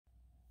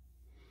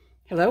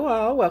Hello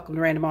all, welcome to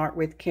Random Art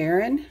with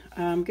Karen.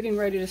 I'm getting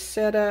ready to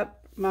set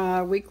up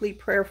my weekly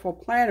prayerful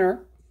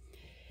planner,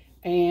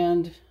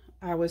 and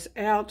I was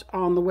out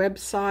on the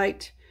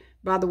website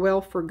By the Well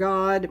for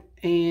God,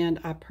 and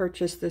I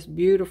purchased this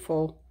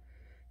beautiful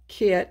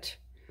kit.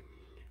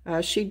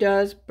 She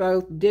does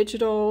both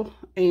digital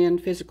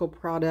and physical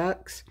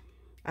products.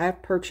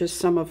 I've purchased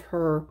some of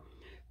her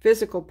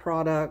physical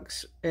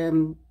products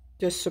and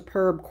just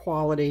superb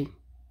quality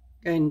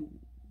and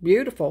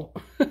beautiful.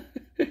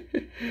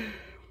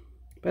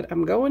 But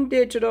I'm going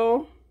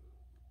digital,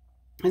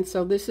 and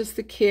so this is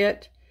the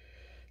kit.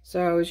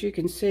 So as you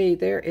can see,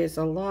 there is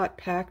a lot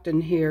packed in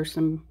here.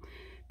 Some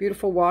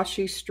beautiful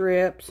washi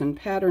strips and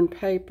pattern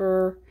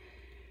paper,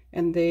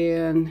 and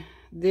then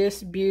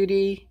this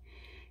beauty,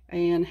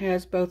 and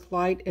has both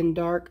light and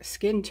dark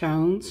skin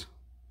tones.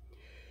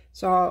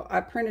 So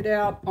I printed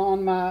out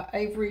on my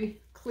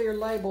Avery clear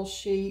label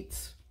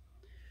sheets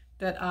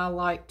that I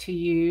like to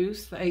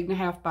use, the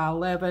 8.5 by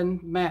 11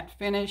 matte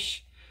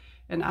finish,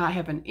 and I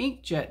have an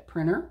inkjet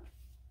printer.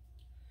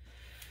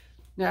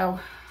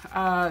 Now,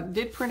 I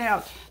did print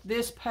out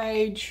this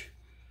page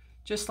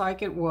just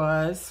like it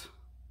was.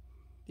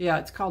 Yeah,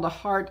 it's called A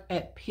Heart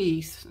at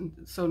Peace.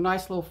 So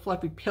nice little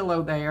fluffy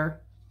pillow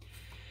there.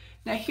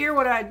 Now here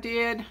what I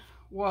did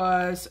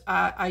was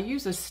I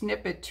use a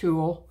snippet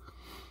tool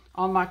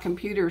on my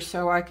computer,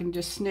 so I can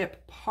just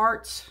snip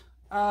parts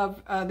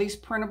of these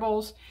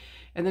printables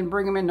and then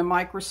bring them into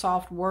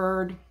Microsoft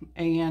Word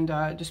and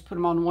just put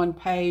them on one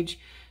page,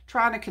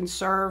 trying to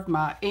conserve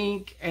my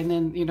ink. And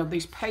then, you know,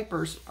 these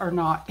papers are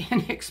not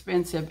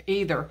inexpensive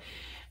either.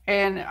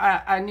 And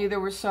I knew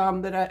there were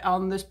some that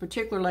on this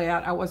particular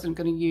layout I wasn't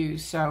going to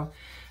use, so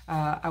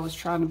I was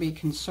trying to be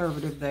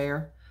conservative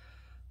there.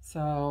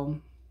 So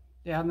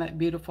yeah, isn't that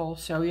beautiful?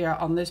 So yeah,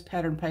 on this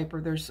pattern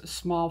paper there's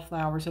small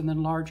flowers and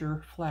then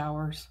larger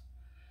flowers.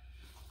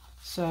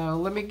 So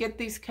let me get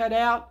these cut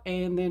out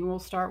and then we'll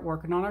start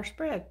working on our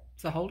spread.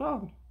 So hold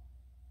on.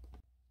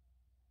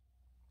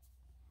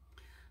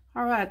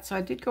 All right, so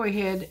I did go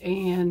ahead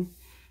and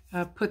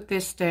put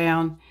this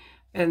down,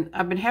 and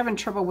I've been having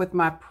trouble with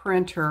my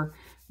printer.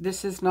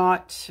 This is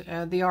not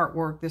the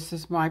artwork, this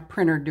is my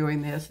printer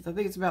doing this. I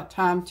think it's about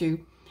time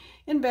to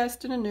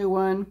invest in a new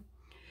one.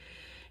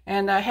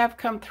 And I have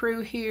come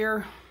through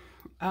here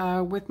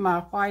with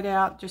my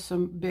whiteout, just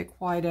some big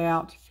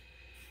whiteout,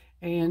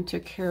 and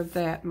took care of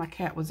that. My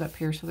cat was up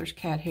here, so there's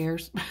cat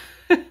hairs.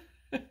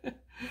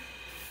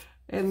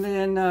 And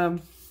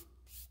then,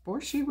 boy,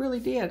 she really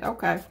did.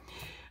 Okay.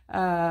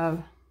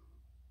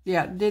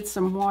 Yeah, did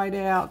some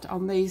whiteout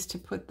on these to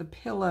put the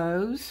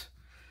pillows.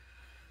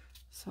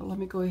 So let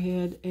me go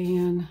ahead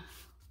and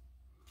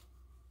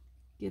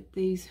get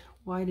these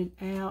whited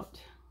out.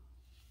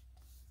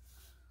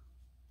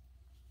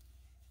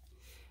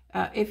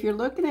 If you're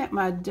looking at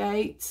my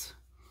dates,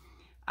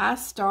 I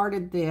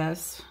started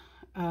this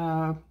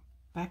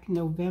back in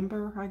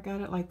November. I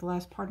got it like the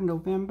last part of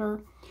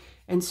November.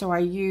 And so I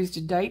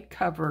used date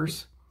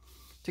covers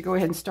to go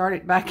ahead and start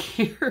it back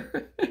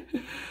here.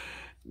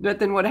 But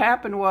then what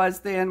happened was,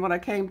 then when I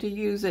came to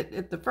use it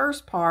at the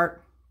first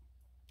part,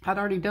 I'd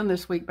already done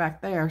this week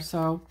back there.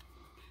 So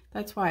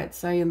that's why it's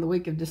saying the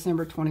week of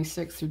December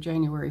 26th through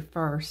January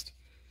 1st.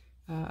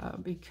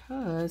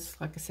 Because,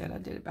 like I said, I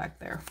did it back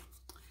there.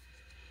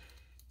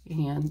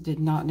 And did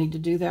not need to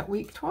do that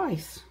week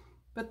twice.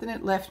 But then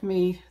it left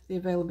me the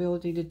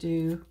availability to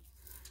do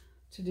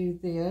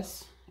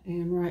this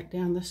and write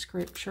down the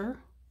scripture.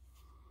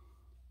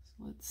 So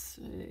let's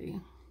see.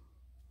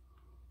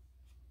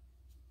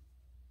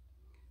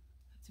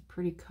 That's a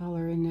pretty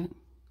color, isn't it?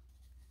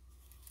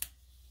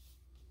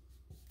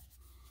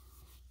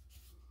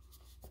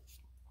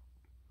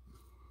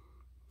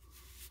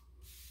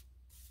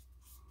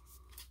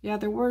 Yeah,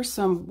 there were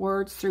some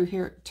words through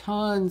here,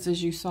 tons,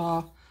 as you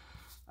saw,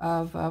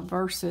 of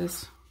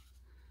verses.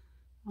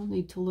 I'll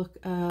need to look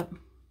up.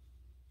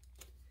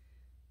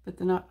 But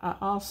then I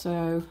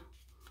also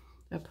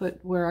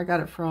put where I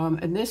got it from.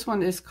 And this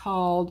one is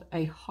called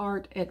A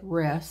Heart at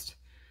Rest.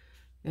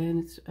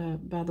 And it's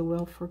By the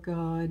Well for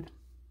God.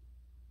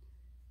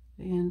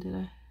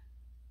 And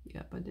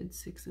yep, I did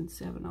 6 and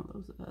 7 on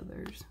those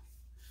others.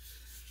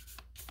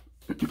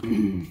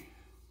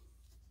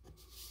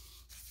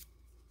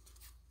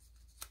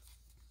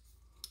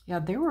 Yeah,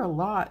 there were a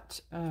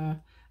lot.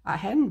 I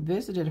hadn't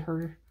visited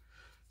her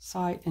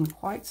site in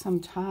quite some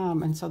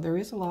time, and so there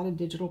is a lot of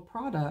digital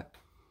product.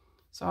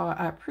 So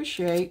I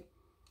appreciate,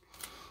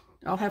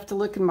 I'll have to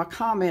look in my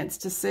comments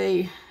to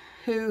see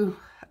who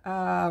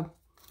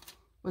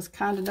was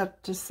kind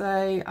enough to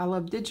say I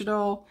love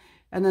digital,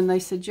 and then they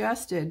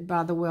suggested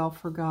By the Well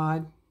for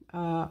God,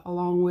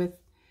 along with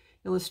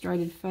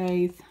Illustrated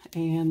Faith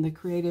and the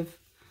Creative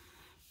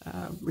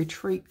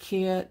Retreat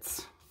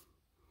Kits.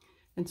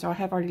 And so I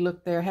have already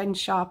looked there. Hadn't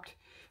shopped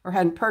or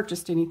hadn't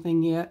purchased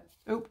anything yet.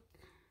 Oop.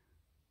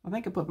 I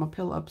think I put my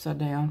pillow upside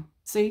down.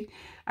 See,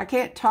 I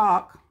can't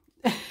talk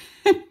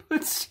and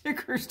put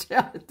stickers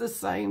down at the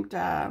same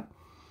time.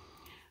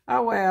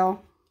 Oh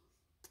well.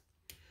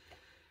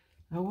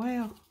 Oh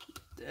well.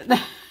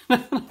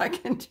 nothing I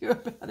can do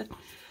about it.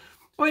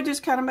 Well, it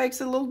just kind of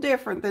makes it a little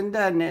different then,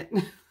 doesn't it?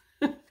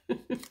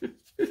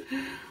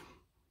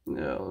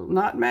 No,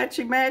 not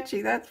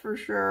matchy-matchy, that's for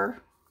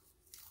sure.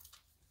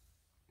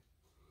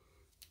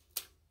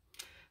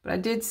 But I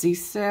did see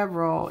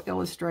several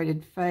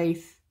illustrated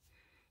faith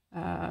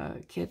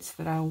kits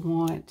that I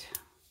want.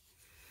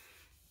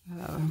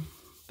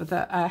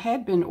 But I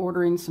had been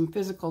ordering some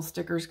physical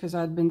stickers because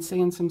I'd been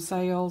seeing some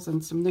sales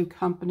and some new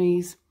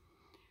companies.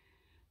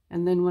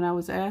 And then when I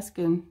was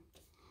asking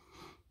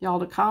y'all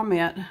to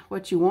comment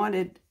what you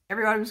wanted,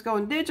 everybody was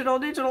going digital,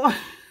 digital.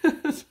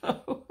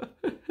 So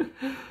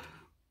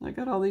I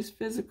got all these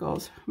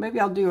physicals. Maybe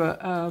I'll do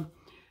a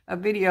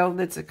video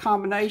that's a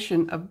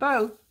combination of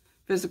both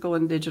physical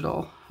and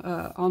digital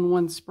on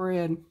one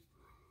spread.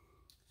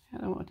 I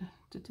don't want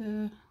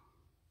to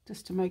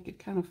just to make it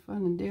kind of fun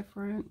and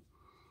different.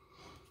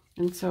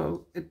 And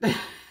so it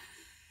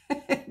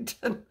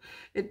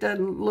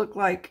doesn't look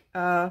like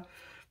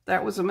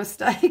that was a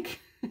mistake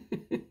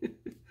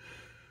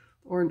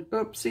or an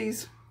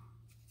oopsies.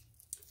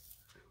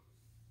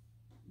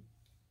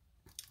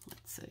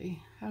 Let's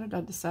see. How did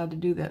I decide to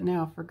do that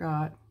now? I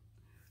forgot.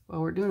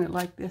 Well, we're doing it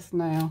like this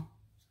now.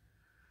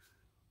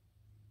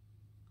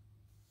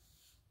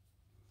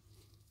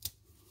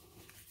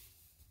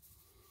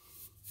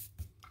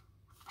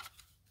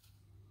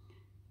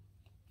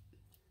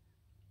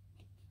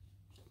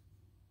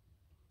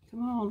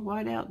 Come on,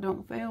 whiteout,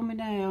 don't fail me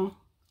now.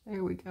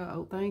 There we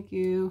go. Thank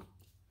you.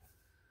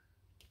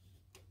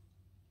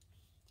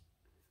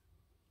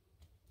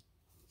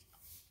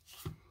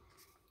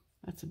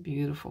 That's a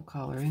beautiful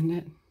color, isn't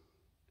it?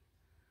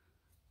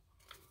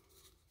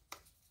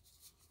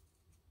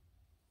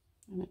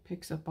 And it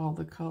picks up all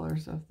the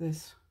colors of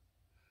this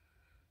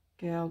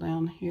gal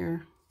down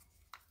here.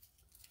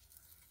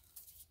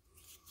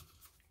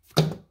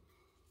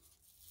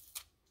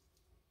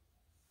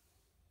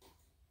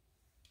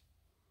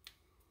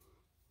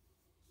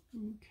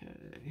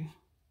 Okay.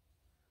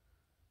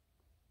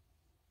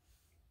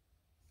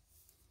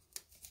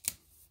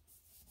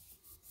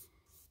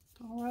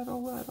 All right,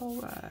 all right, all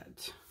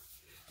right.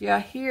 Yeah,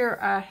 here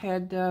I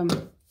had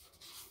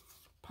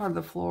part of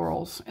the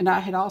florals, and I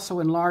had also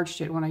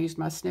enlarged it when I used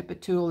my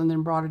snippet tool and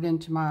then brought it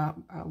into my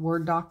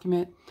Word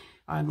document.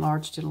 I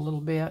enlarged it a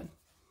little bit.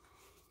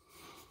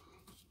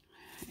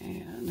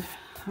 And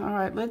all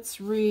right, let's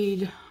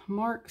read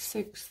Mark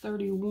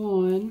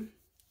 6:31.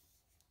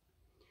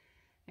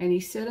 And he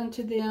said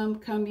unto them,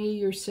 Come ye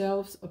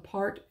yourselves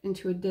apart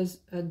into a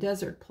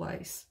desert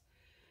place,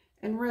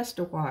 and rest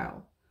a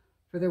while.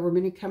 For there were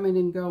many coming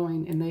and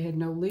going, and they had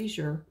no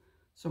leisure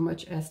so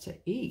much as to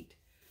eat.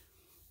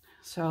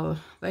 So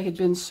they had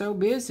been so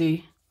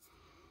busy,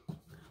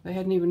 they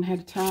hadn't even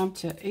had time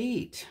to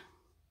eat.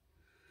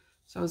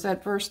 So is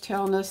that verse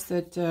telling us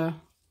that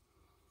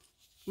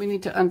we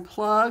need to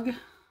unplug?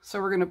 So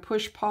we're going to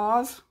push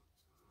pause?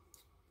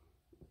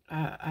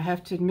 I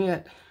have to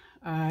admit,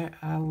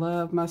 I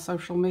love my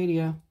social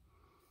media.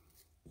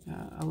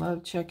 I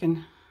love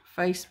checking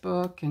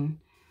Facebook and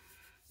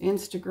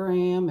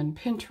Instagram and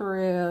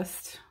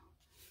Pinterest.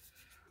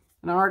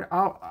 And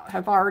I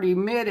have already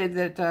admitted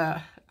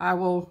that I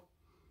will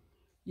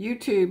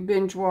YouTube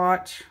binge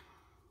watch.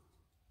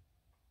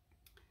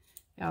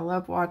 Yeah, I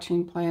love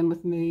watching Plan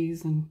With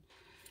Me's and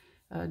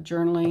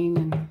journaling,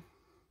 and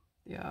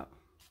yeah.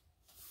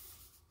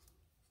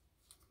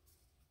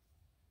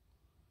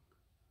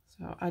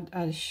 So I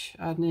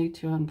need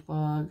to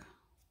unplug.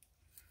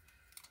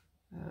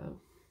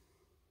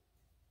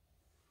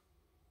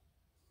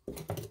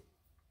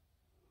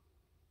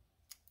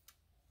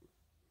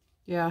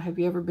 Yeah, have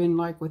you ever been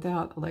like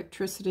without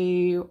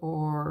electricity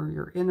or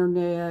your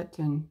internet,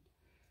 and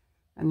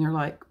you're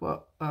like,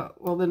 well,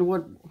 then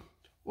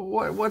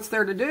what's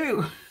there to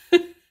do?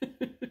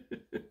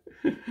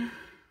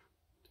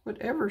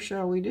 Whatever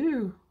shall we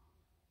do?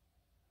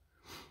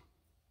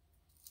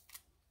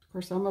 Of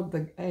course, I'm of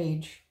the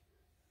age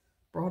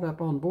brought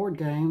up on board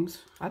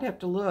games. I'd have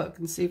to look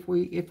and see if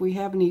we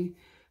have any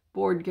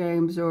board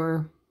games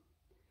or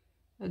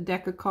a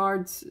deck of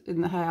cards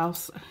in the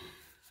house.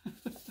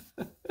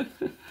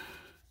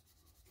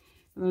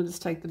 And I'll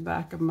just take the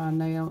back of my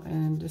nail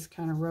and just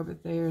kind of rub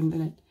it there, and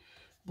then it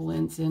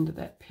blends into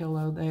that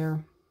pillow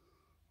there.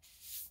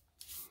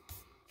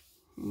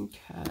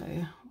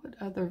 Okay, what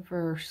other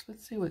verse?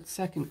 Let's see what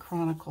 2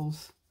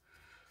 Chronicles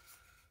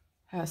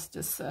has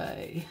to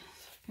say.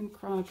 2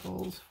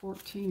 Chronicles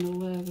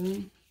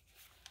 14:11.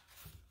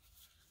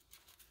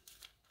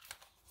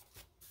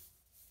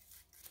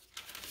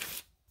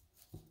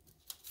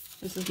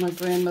 This is my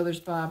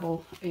grandmother's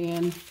Bible,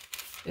 and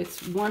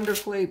it's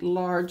wonderfully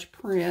large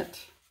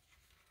print.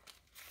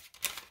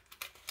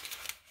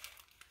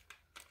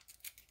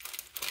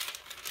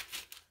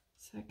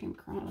 Second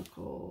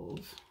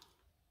Chronicles.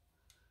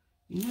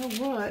 You know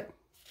what?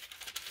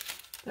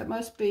 That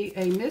must be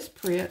a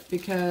misprint,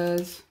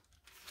 because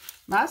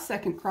my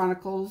 2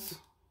 Chronicles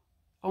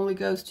only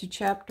goes to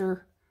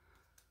chapter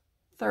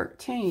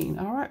 13.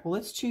 All right, well,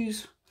 let's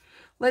choose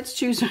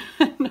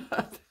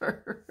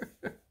another.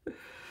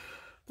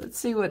 Let's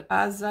see what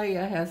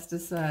Isaiah has to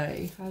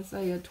say.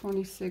 Isaiah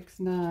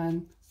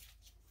 26:9.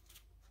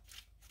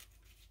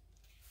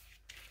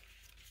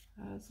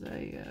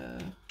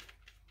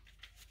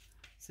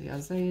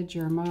 Isaiah,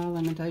 Jeremiah,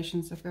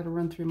 Lamentations. I've got to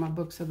run through my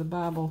books of the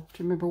Bible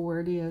to remember where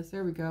it is.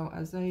 There we go.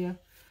 Isaiah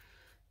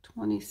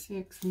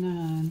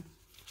 26:9.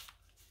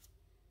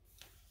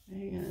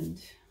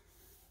 And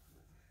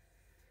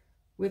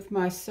with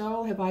my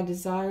soul have I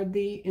desired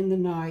thee in the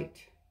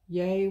night.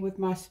 Yea, with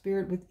my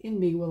spirit within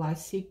me will I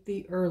seek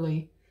thee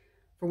early.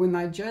 For when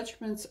thy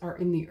judgments are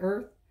in the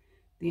earth,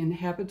 the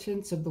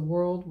inhabitants of the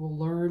world will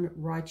learn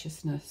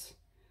righteousness.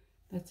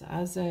 That's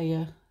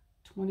Isaiah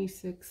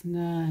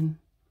 26:9.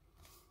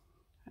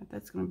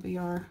 That's going to be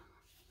our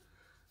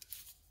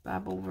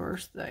Bible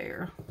verse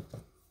there.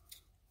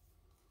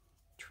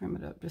 Trim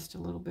it up just a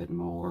little bit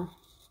more.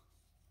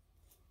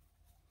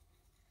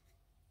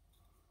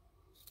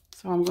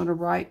 So I'm going to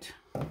write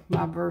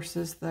my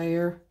verses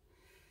there.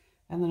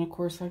 And then, of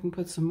course, I can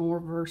put some more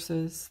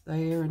verses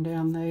there and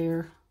down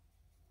there.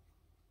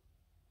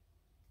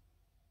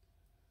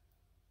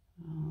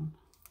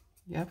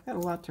 Yeah, I've got a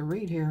lot to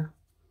read here.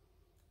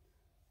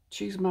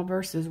 Choose my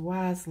verses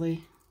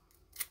wisely.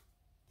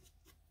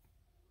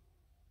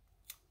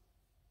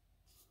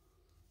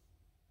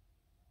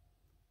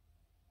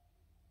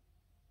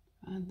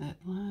 Find that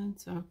line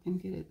so I can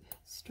get it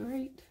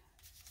straight.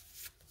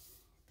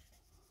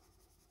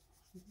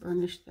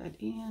 Burnish that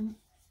in.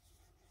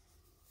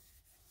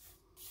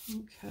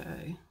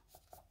 Okay.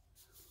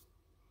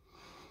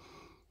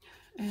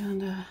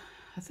 And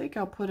I think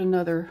I'll put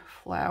another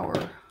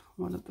flower,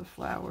 one of the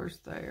flowers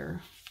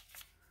there.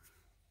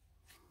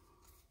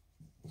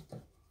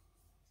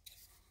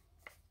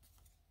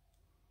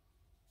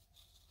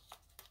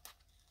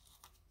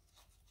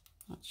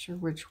 Not sure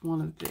which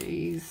one of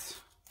these.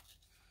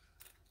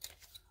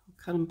 I'll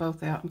cut them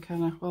both out and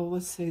kind of, well,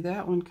 let's see,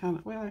 that one kind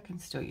of, well, I can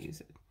still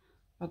use it.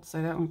 I'd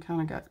say that one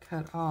kind of got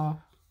cut off,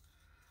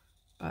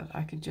 but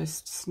I could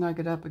just snug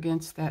it up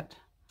against that,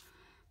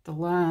 the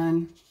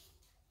line,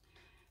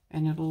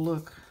 and it'll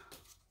look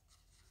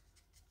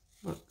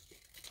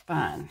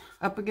fine.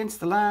 Up against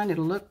the line,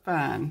 it'll look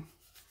fine.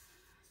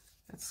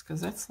 That's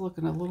because that's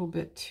looking a little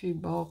bit too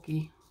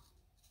bulky.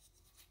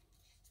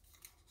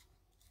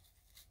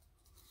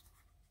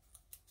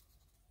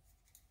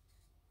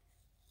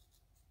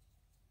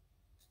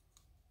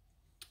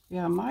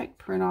 Yeah, I might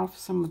print off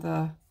some of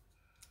the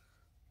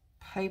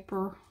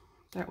paper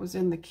that was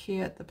in the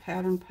kit, the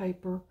pattern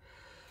paper,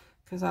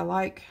 because I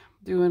like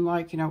doing,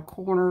 like, you know,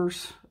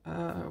 corners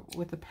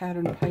with the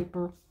pattern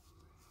paper.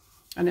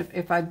 And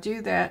if I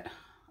do that,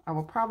 I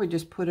will probably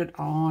just put it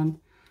on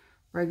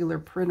regular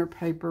printer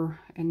paper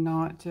and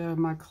not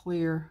my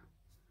clear.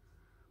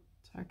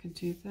 So I could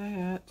do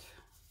that,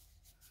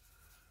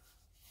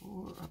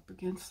 or up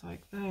against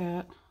like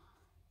that.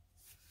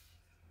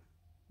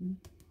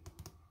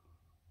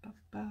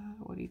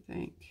 What do you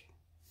think?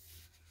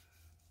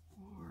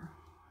 Or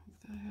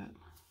like that.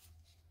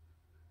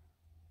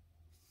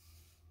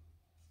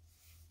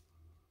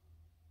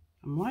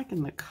 I'm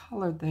liking the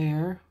color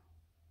there.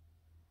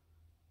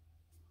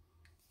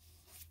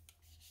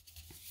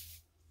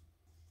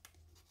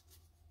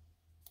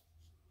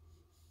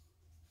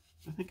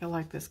 I think I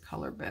like this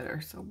color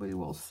better, so we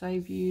will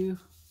save you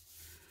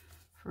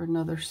for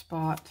another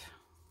spot,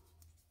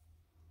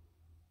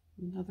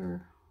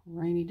 another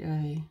rainy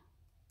day.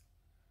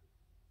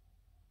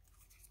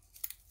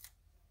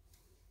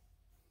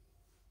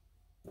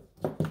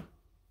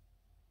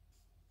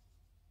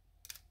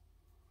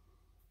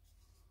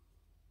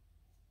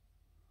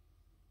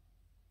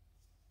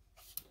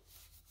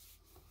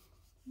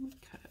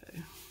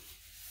 Okay.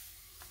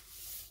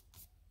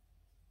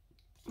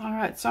 All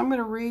right, so I'm going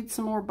to read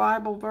some more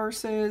Bible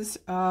verses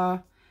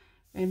and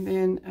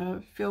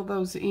then fill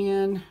those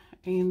in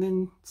and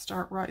then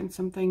start writing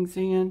some things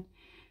in,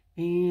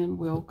 and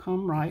we'll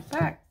come right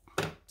back.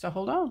 So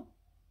hold on.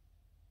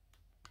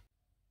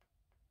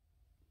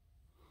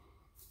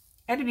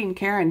 Editing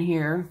Karen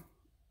here.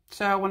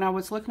 So when I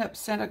was looking up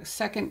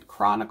 2nd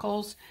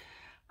Chronicles,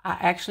 I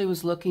actually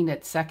was looking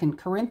at 2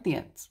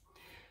 Corinthians.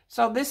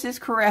 So this is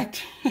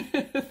correct.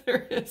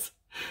 there is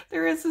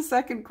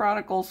a 2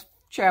 Chronicles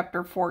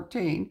chapter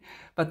 14,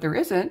 but there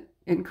isn't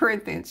in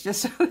Corinthians,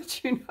 just so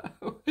that you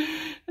know.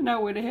 And I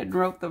went ahead and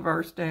wrote the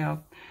verse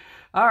down.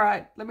 All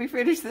right, let me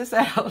finish this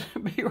out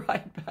and be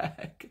right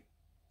back.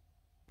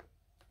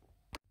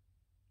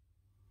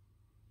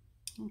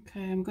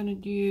 Okay, I'm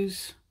going to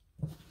use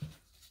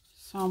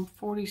Psalm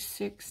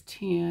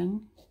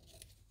 46:10.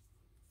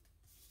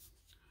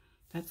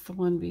 That's the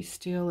one, be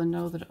still and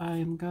know that I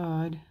am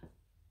God.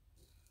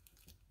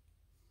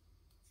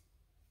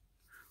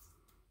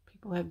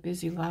 People have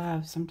busy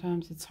lives.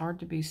 Sometimes it's hard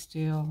to be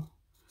still.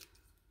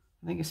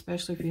 I think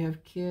especially if you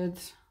have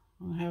kids,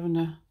 having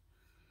to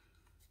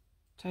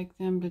take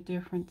them to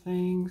different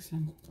things,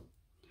 and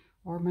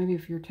or maybe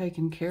if you're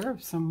taking care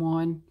of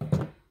someone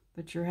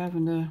that you're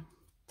having to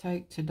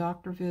take to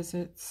doctor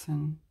visits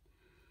and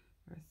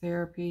or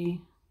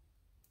therapy.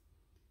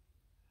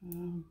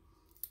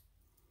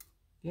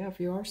 Yeah,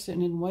 if you are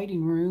sitting in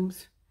waiting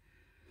rooms,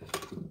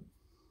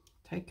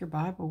 take your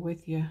Bible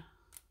with you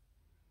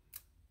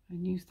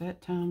and use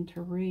that time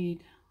to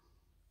read.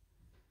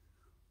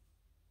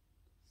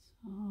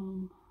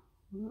 Whoop.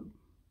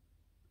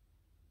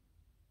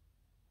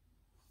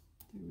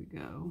 There we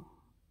go.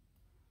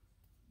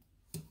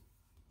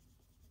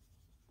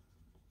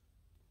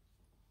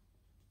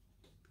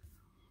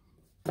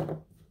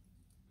 Psalm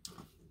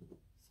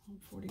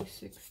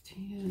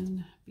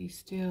 46:10. Be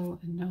still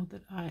and know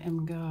that I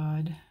am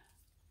God.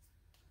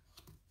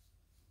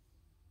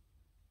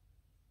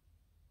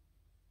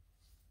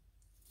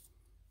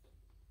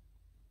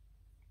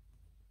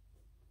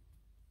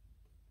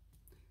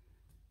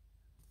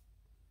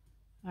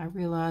 I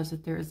realize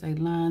that there is a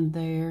line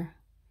there.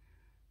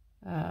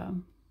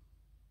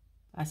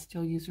 I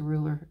still use a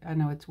ruler. I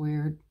know it's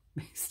weird.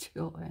 Be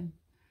still and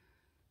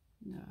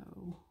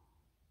no.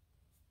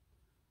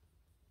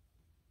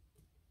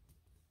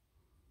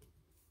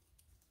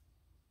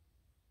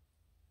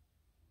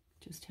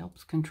 Just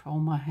helps control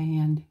my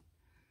hand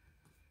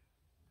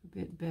a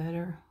bit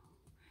better.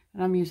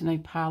 And I'm using a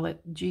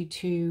Pilot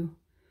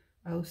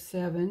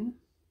G207.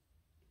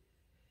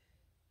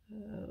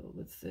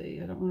 Let's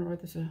see. I don't want to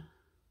write this.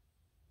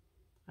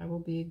 I will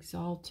be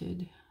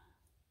exalted.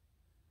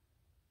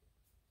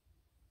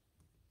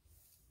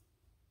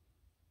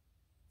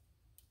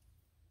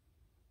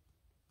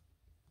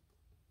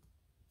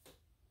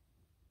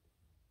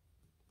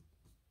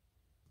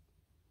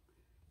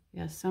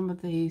 Yeah, some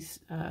of these,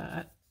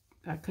 I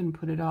couldn't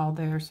put it all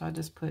there, so I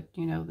just put,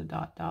 you know, the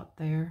dot dot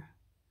there.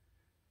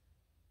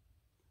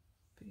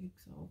 Be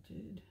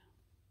exalted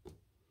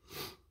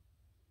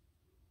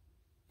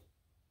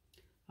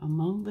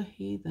among the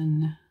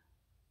heathen.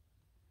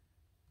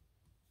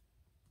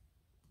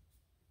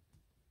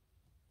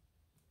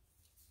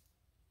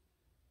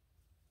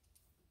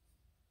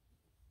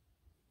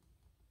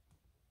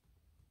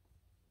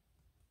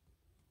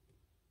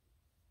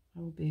 I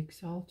will be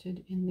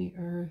exalted in the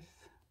earth.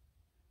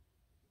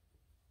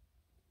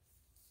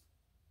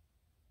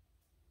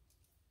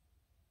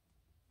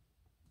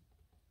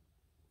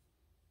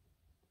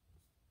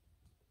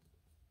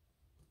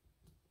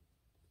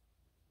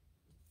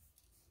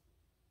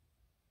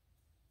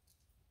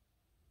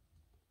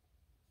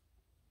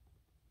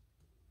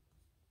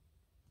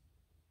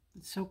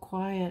 It's so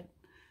quiet.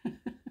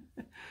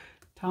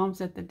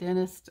 Tom's at the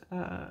dentist.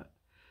 The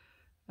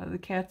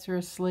cats are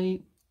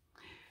asleep.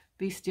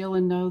 Be still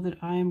and know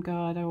that I am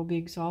God. I will be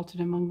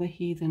exalted among the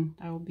heathen.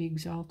 I will be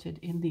exalted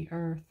in the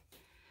earth.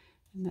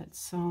 And that's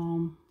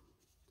Psalm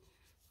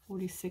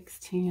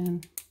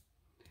 46:10.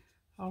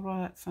 All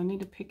right, so I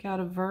need to pick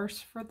out a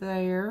verse for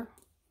there.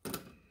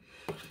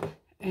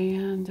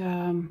 And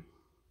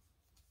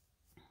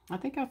I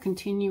think I'll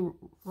continue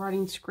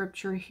writing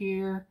scripture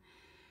here.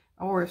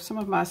 Or if some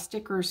of my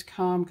stickers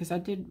come, because I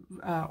did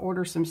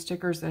order some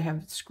stickers that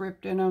have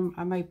script in them,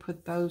 I may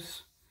put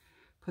those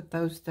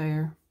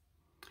there.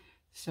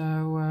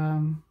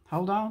 So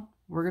hold on,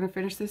 we're going to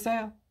finish this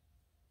out.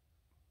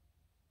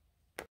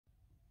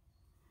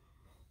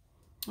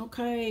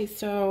 Okay,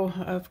 so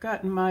I've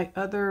gotten my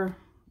other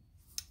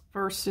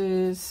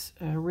verses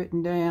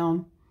written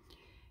down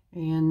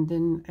and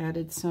then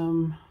added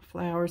some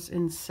flowers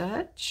and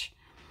such.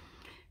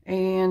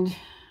 And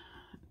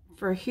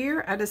for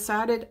here, I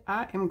decided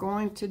I am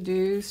going to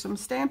do some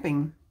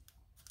stamping.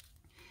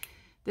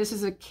 This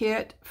is a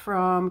kit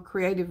from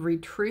Creative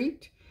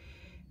Retreat.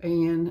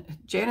 And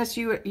Janice,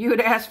 you had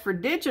asked for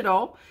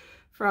digital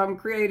from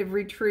Creative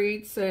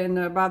Retreats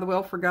and By the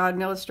Will for God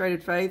and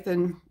Illustrated Faith.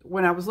 And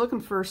when I was looking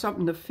for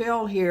something to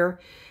fill here,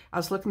 I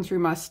was looking through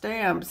my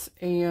stamps.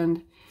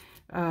 And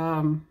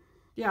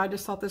yeah, I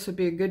just thought this would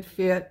be a good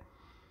fit.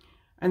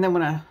 And then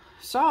when I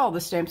saw all the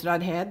stamps that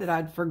I'd had that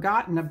I'd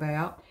forgotten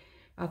about,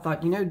 I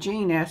thought, you know,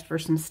 Jean asked for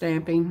some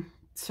stamping.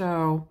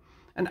 So,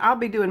 and I'll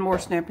be doing more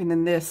stamping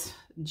than this,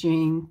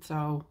 Jean.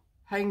 So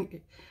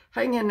hang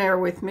in there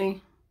with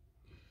me.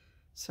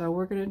 So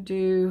we're going to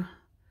do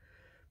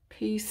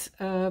Piece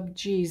of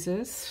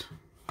Jesus.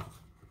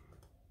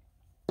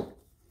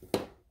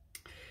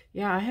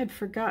 Yeah, I had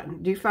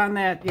forgotten. Do you find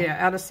that? Yeah,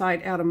 out of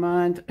sight, out of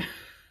mind.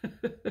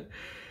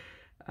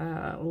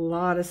 A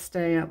lot of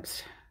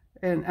stamps.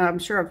 And I'm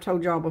sure I've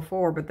told y'all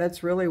before, but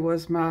that's really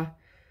was my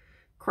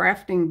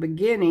crafting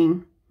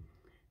beginning,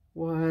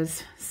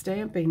 was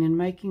stamping and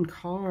making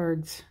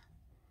cards.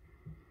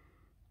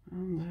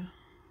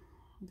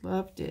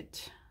 Loved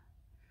it.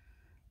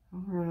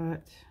 All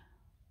right.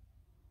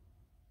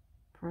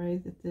 Pray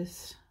that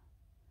this,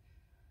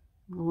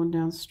 I'm going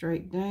down,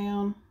 straight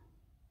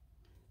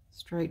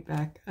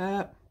back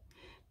up.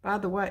 By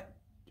the way,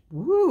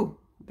 woo,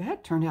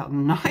 that turned out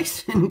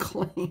nice and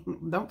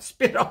clean. Don't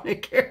spit on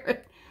it, Karen.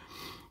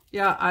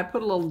 Yeah, I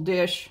put a little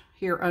dish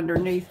here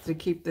underneath to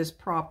keep this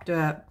propped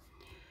up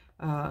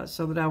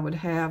so that I would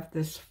have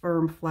this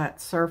firm,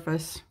 flat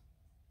surface.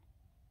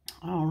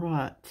 All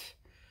right.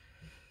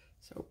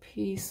 So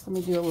peace. Let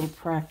me do a little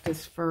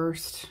practice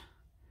first.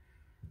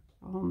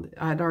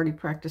 I'd already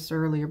practiced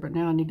earlier, but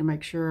now I need to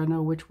make sure I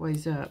know which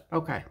way's up.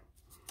 Okay.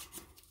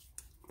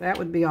 That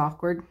would be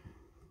awkward.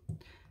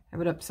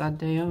 Have it upside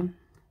down.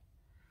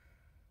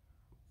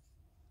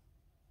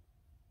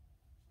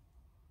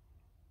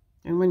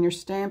 And when you're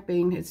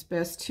stamping, it's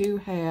best to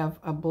have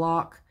a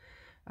block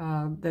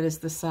that is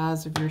the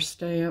size of your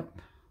stamp.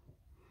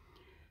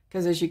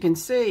 Because as you can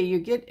see, you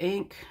get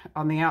ink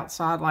on the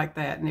outside like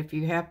that. And if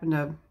you happen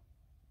to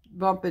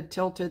bump it,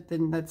 tilt it,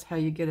 then that's how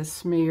you get a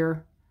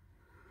smear.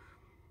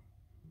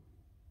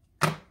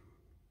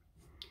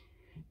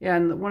 Yeah,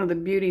 and one of the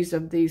beauties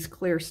of these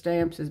clear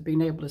stamps is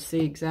being able to see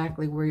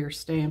exactly where you're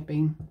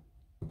stamping.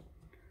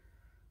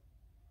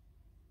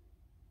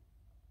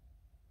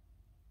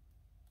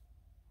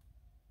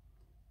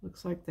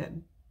 Looks like that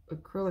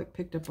acrylic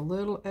picked up a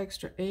little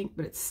extra ink,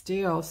 but it's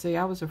still, see,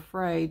 I was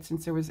afraid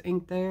since there was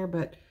ink there,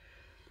 but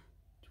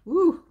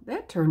woo,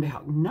 that turned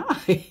out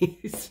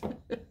nice.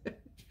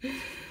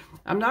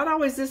 I'm not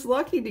always this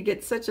lucky to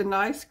get such a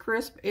nice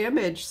crisp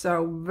image,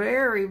 so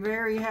very,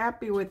 very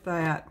happy with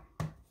that.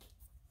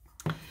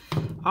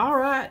 All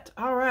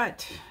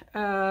right.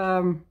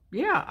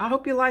 Yeah, I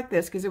hope you like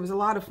this because it was a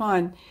lot of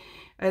fun.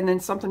 And then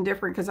something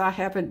different because I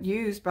haven't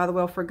used By the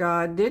Well for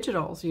God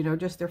digitals, you know,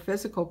 just their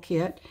physical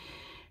kit.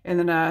 And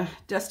then I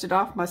dusted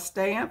off my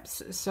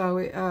stamps.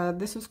 So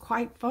this was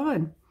quite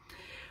fun.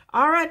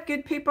 All right,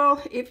 good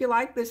people. If you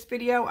like this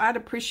video, I'd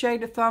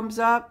appreciate a thumbs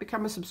up.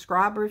 Become a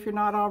subscriber if you're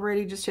not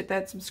already. Just hit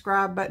that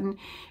subscribe button.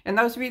 And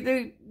those of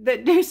you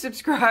that do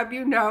subscribe,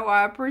 you know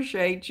I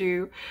appreciate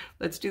you.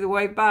 Let's do the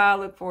wave bye.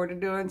 Look forward to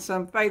doing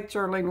some faith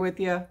journaling with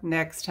you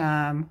next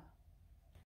time.